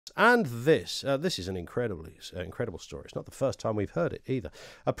And this is an incredible story. It's not the first time we've heard it either.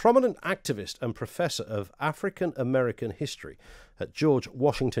 A prominent activist and professor of African American history at George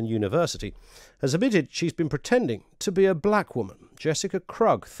Washington University has admitted she's been pretending to be a black woman. Jessica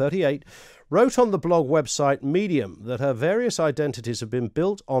Krug, 38, wrote on the blog website Medium that her various identities have been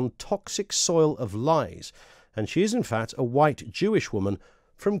built on toxic soil of lies, and she is in fact a white Jewish woman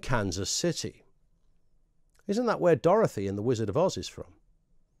from Kansas City. Isn't that where Dorothy in The Wizard of Oz is from?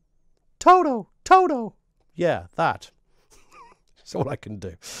 Toto. Yeah, that. That's all I can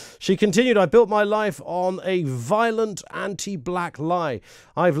do. She continued, I built my life on a violent anti-black lie.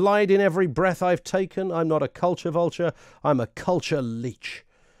 I've lied in every breath I've taken. I'm not a culture vulture. I'm a culture leech.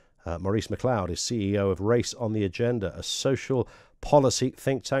 Maurice MacLeod is CEO of Race on the Agenda, a social policy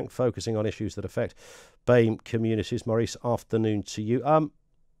think tank focusing on issues that affect BAME communities. Maurice, afternoon to you.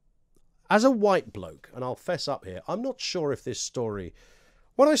 As a white bloke, and I'll fess up here, I'm not sure if this story...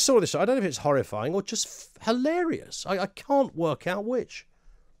 When I saw this, I don't know if it's horrifying or just hilarious. I can't work out which.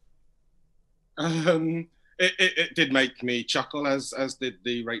 It did make me chuckle, as did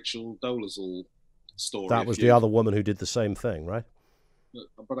the Rachel Dolezal story. That was the other woman who did the same thing, right?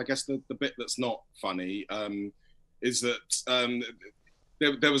 But I guess the bit that's not funny is that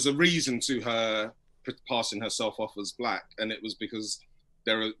there was a reason to her passing herself off as black, and it was because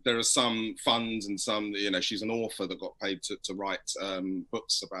there are some funds and some, she's an author that got paid to write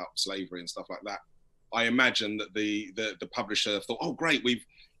books about slavery and stuff like that. I imagine that the publisher thought, oh great,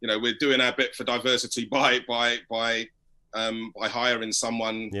 we're doing our bit for diversity by hiring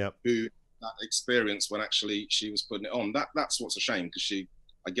someone who that experience when actually she was putting it on. That's what's a shame, because she,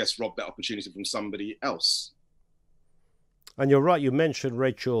 I guess, robbed that opportunity from somebody else. And you're right, you mentioned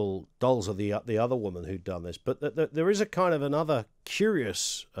Rachel Dolezal, the other woman who'd done this, but there is a kind of another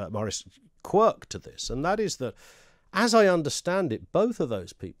curious, Maurice, quirk to this, and that is that, as I understand it, both of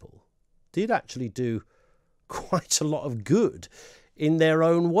those people did actually do quite a lot of good in their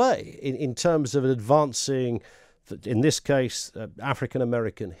own way, in terms of advancing, in this case, African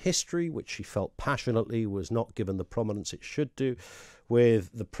American history, which she felt passionately was not given the prominence it should do. With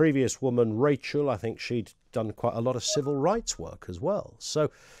the previous woman, Rachel, I think she'd done quite a lot of civil rights work as well. So,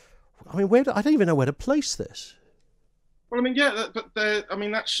 I mean, I don't even know where to place this. Well, I mean, yeah, but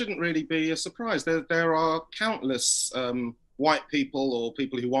that shouldn't really be a surprise. There are countless white people or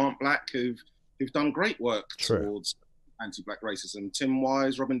people who aren't black who've done great work towards anti-black racism. Tim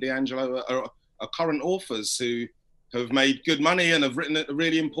Wise, Robin DiAngelo are current authors who have made good money and have written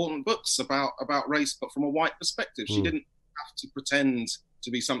really important books about race, but from a white perspective. She didn't have to pretend to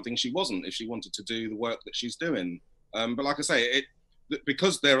be something she wasn't if she wanted to do the work that she's doing. But like I say,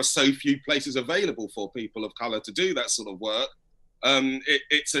 because there are so few places available for people of colour to do that sort of work,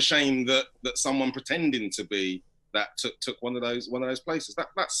 it's a shame that someone pretending to be that took one of those places.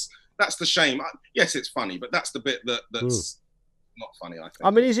 That's the shame. Yes, it's funny, but that's the bit that's not funny, I think. I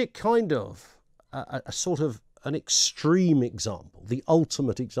mean, is it kind of a sort of an extreme example, the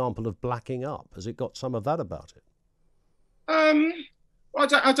ultimate example of blacking up? Has it got some of that about it? Well,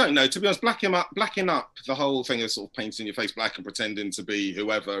 I don't know. To be honest, blacking up, the whole thing is sort of painting your face black and pretending to be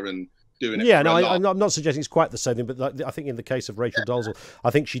whoever and doing it. Yeah, no, I'm not suggesting it's quite the same thing, but like, I think in the case of Rachel Dolezal, I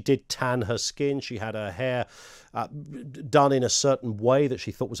think she did tan her skin. She had her hair done in a certain way that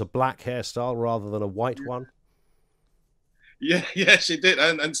she thought was a black hairstyle rather than a white one. Yeah, she did,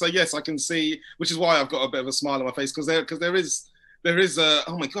 and so yes, I can see, which is why I've got a bit of a smile on my face, because there is a,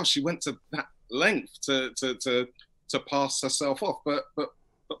 oh my gosh, she went to that length to pass herself off, but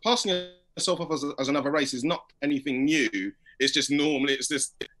passing herself off as another race is not anything new. It's just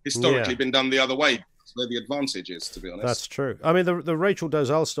historically been done the other way. That's where the advantage is, to be honest. That's true. I mean, the Rachel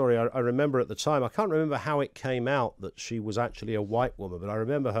Dolezal story, I remember at the time. I can't remember how it came out that she was actually a white woman, but I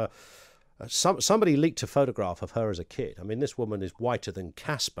remember her. Somebody leaked a photograph of her as a kid. I mean, this woman is whiter than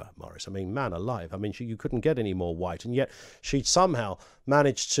Casper, Maurice. I mean, man alive. I mean, you couldn't get any more white, and yet she'd somehow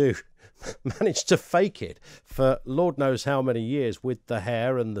managed to fake it for Lord knows how many years with the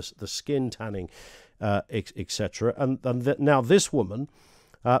hair and the skin tanning, etc. And now this woman,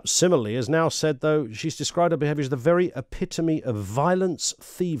 similarly, has now said, though, she's described her behaviour as the very epitome of violence,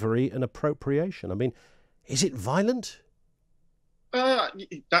 thievery, and appropriation. I mean, is it violent?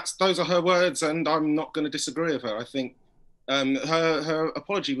 Those are her words, and I'm not going to disagree with her. I think her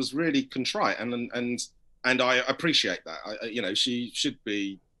apology was really contrite, and I appreciate that. She should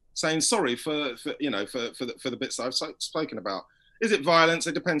be saying sorry for the bits I've spoken about. Is it violence?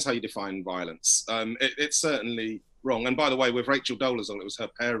 It depends how you define violence. It's certainly wrong. And by the way, with Rachel Dolezal, it was her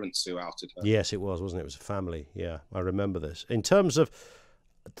parents who outed her. Yes, it was, wasn't it? It was a family. Yeah, I remember this. In terms of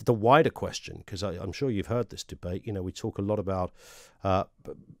the wider question, because I'm sure you've heard this debate, we talk a lot about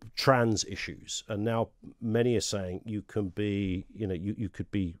trans issues, and now many are saying you can be, you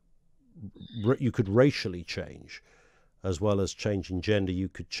could racially change as well as changing gender. You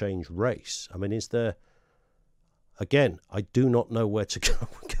could change race. I mean, is there? Again, I do not know where to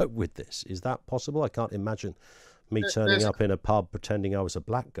go with this. Is that possible? I can't imagine me turning up in a pub pretending I was a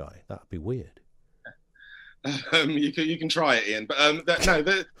black guy. That'd be weird. You can try it, Ian. But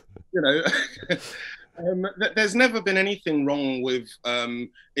there's never been anything wrong with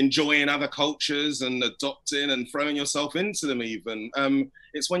enjoying other cultures and adopting and throwing yourself into them. Even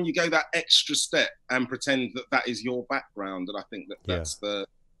it's when you go that extra step and pretend that is your background, and I think that's the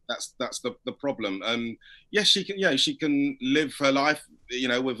problem. Yes, she can live her life,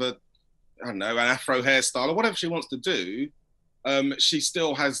 with an afro hairstyle or whatever she wants to do. She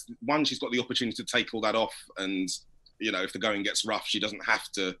still has she's got the opportunity to take all that off, and if the going gets rough, she doesn't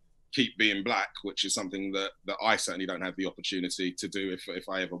have to keep being black, which is something that I certainly don't have the opportunity to do if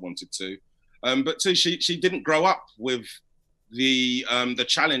I ever wanted to. But two, she didn't grow up with the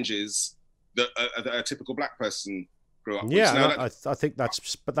challenges that a typical black person grew up with. Yeah, I think that's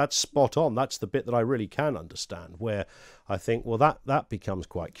spot on. That's the bit that I really can understand, where I think, well, that becomes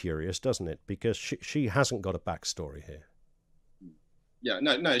quite curious, doesn't it? Because she hasn't got a backstory here. Yeah,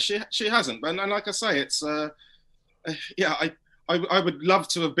 no, she hasn't. And like I say, it's I would love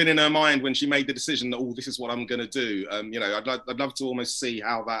to have been in her mind when she made the decision that, this is what I'm going to do. I'd love to almost see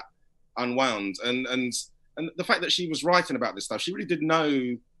how that unwound, and the fact that she was writing about this stuff, she really did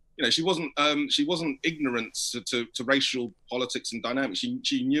know. She wasn't ignorant to racial politics and dynamics.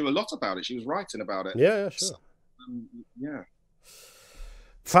 She knew a lot about it. She was writing about it. Yeah, sure. So, yeah.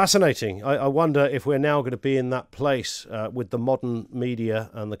 Fascinating. I wonder if we're now going to be in that place with the modern media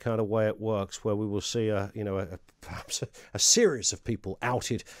and the kind of way it works, where we will see perhaps a series of people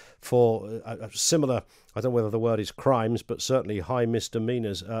outed for a similar, I don't know whether the word is crimes, but certainly high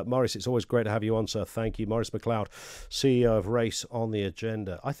misdemeanors. Maurice, it's always great to have you on, sir. Thank you. Maurice MacLeod, CEO of Race on the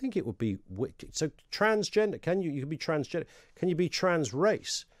Agenda. I think it would be so transgender. You can be transgender? Can you be trans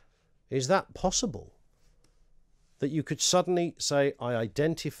race? Is that possible? That you could suddenly say, I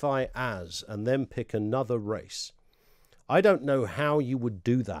identify as, and then pick another race. I don't know how you would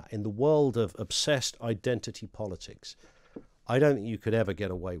do that in the world of obsessed identity politics. I don't think you could ever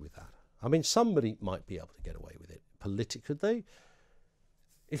get away with that. I mean, somebody might be able to get away with it. Politically, could they?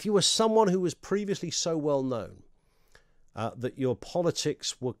 If you were someone who was previously so well known that your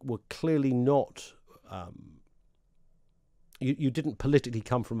politics were clearly not... You didn't politically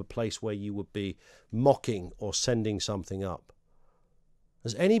come from a place where you would be mocking or sending something up.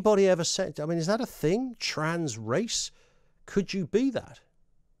 Has anybody ever said, I mean, is that a thing? Trans race? Could you be that?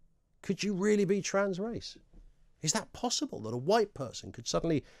 Could you really be trans race? Is that possible, that a white person could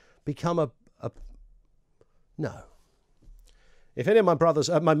suddenly become a... No. If any of my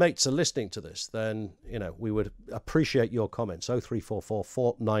brothers, my mates are listening to this, then, we would appreciate your comments. 0344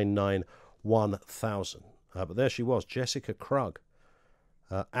 499 1000. But there she was, Jessica Krug,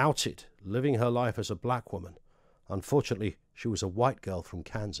 outed, living her life as a black woman. Unfortunately, she was a white girl from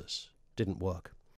Kansas. Didn't work.